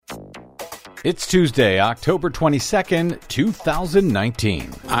It's Tuesday, October 22nd,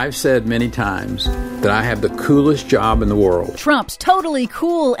 2019. I've said many times that I have the coolest job in the world. Trump's totally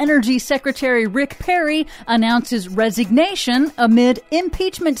cool Energy Secretary Rick Perry announces resignation amid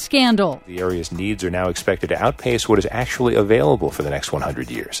impeachment scandal. The area's needs are now expected to outpace what is actually available for the next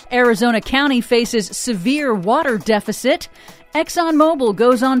 100 years. Arizona County faces severe water deficit. ExxonMobil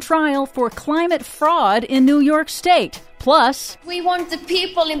goes on trial for climate fraud in New York State. Plus, we want the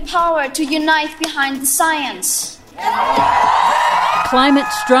people in power to unite behind the science.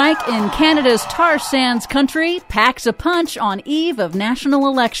 Climate strike in Canada's tar sands country packs a punch on eve of national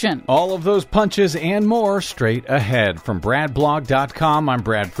election. All of those punches and more straight ahead. From BradBlog.com, I'm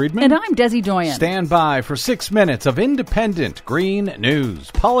Brad Friedman. And I'm Desi Doyen. Stand by for 6 minutes of independent green news,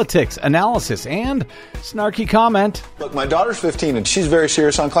 politics, analysis, and snarky comment. Look, my daughter's 15 and she's very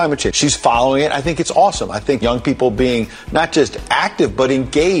serious on climate change. She's following it. I think it's awesome. I think young people being not just active but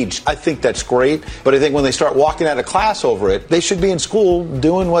engaged, I think that's great. But I think when they start walking out of class over it, they should be in school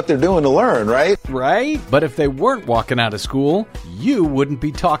doing what they're doing to learn, right? Right? But if they weren't walking out of school, you wouldn't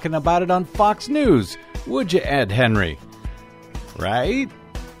be talking about it on Fox News, would you, Ed Henry? Right?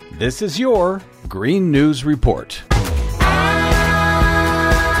 This is your Green News Report.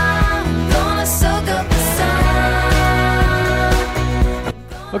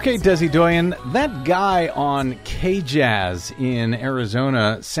 Okay, Desi Doyen, that guy on K-Jazz in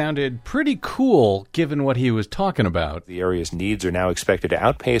Arizona sounded pretty cool given what he was talking about. The area's needs are now expected to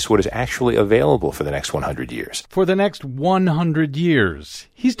outpace what is actually available for the next 100 years. For the next 100 years.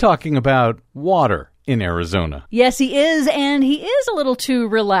 He's talking about water in Arizona. Yes, he is, and he is a little too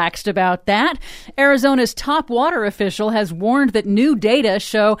relaxed about that. Arizona's top water official has warned that new data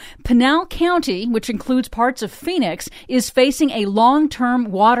show Pinal County, which includes parts of Phoenix, is facing a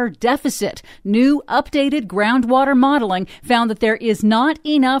long-term water deficit. New, updated groundwater modeling found that there is not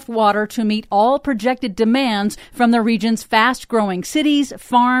enough water to meet all projected demands from the region's fast-growing cities,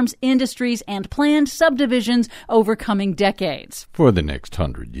 farms, industries, and planned subdivisions over coming decades. For the next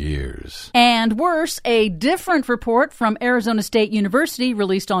 100 years. And worse, a different report from Arizona State University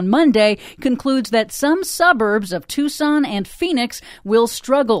released on Monday concludes that some suburbs of Tucson and Phoenix will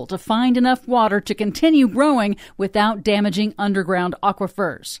struggle to find enough water to continue growing without damaging underground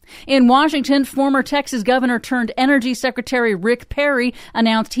aquifers. In Washington, former Texas Governor turned Energy Secretary Rick Perry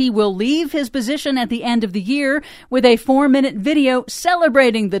announced he will leave his position at the end of the year with a 4-minute video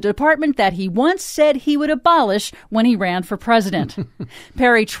celebrating the department that he once said he would abolish when he ran for president.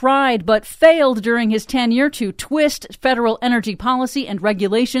 Perry tried but failed during his tenure to twist federal energy policy and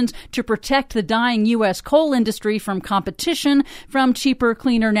regulations to protect the dying U.S. coal industry from competition from cheaper,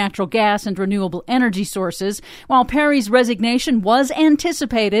 cleaner natural gas and renewable energy sources. While Perry's resignation was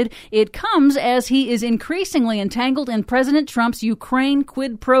anticipated, it comes as he is increasingly entangled in President Trump's Ukraine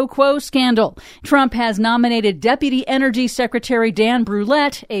quid pro quo scandal. Trump has nominated Deputy Energy Secretary Dan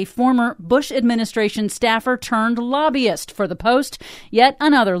Brulette, a former Bush administration staffer turned lobbyist, for the post, yet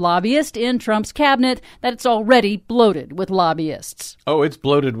another lobbyist in Trump's cabinet that's already bloated with lobbyists. Oh, it's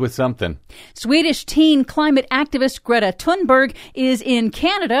bloated with something. Swedish teen climate activist Greta Thunberg is in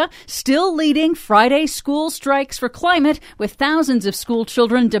Canada, still leading Friday school strikes for climate, with thousands of school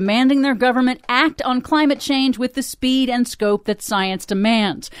children demanding their government act on climate change with the speed and scope that science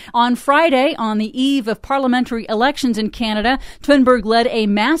demands. On Friday, on the eve of parliamentary elections in Canada, Thunberg led a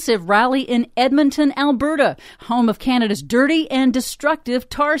massive rally in Edmonton, Alberta, home of Canada's dirty and destructive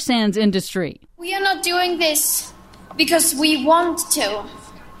tar sands industry. We are not doing this because we want to.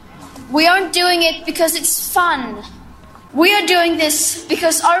 We aren't doing it because it's fun. We are doing this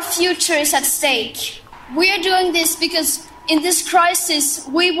because our future is at stake. We are doing this because in this crisis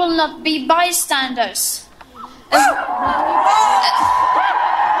we will not be bystanders. And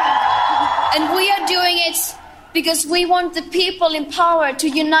we are doing it because we want the people in power to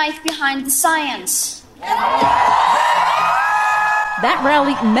unite behind the science. That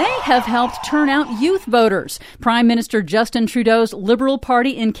rally may have helped turn out youth voters. Prime Minister Justin Trudeau's Liberal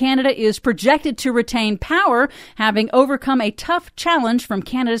Party in Canada is projected to retain power, having overcome a tough challenge from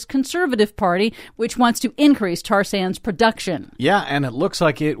Canada's Conservative Party, which wants to increase tar sands production. Yeah, and it looks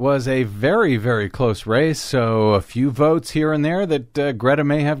like it was a very, very close race, so a few votes here and there that Greta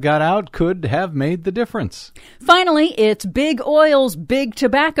may have got out could have made the difference. Finally, it's Big Oil's big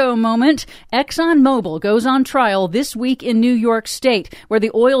tobacco moment. ExxonMobil goes on trial this week in New York State State, where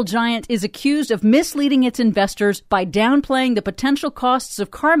the oil giant is accused of misleading its investors by downplaying the potential costs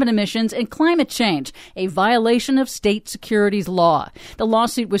of carbon emissions and climate change, a violation of state securities law. The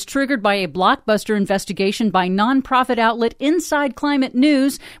lawsuit was triggered by a blockbuster investigation by nonprofit outlet Inside Climate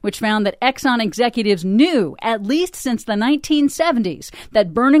News, which found that Exxon executives knew, at least since the 1970s,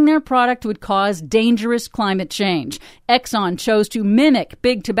 that burning their product would cause dangerous climate change. Exxon chose to mimic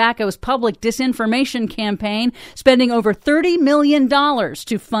Big Tobacco's public disinformation campaign, spending over $30 million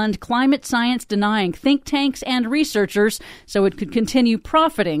to fund climate science-denying think tanks and researchers so it could continue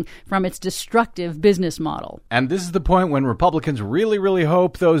profiting from its destructive business model. And this is the point when Republicans really, really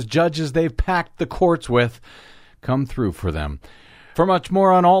hope those judges they've packed the courts with come through for them. For much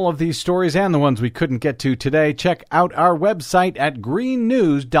more on all of these stories and the ones we couldn't get to today, check out our website at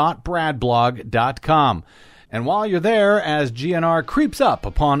greennews.bradblog.com. And while you're there, as GNR creeps up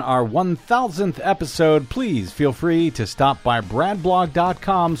upon our 1,000th episode, please feel free to stop by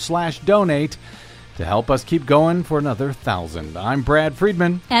bradblog.com/donate to help us keep going for another 1,000. I'm Brad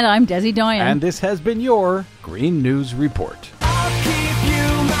Friedman. And I'm Desi Doyen. And this has been your Green News Report.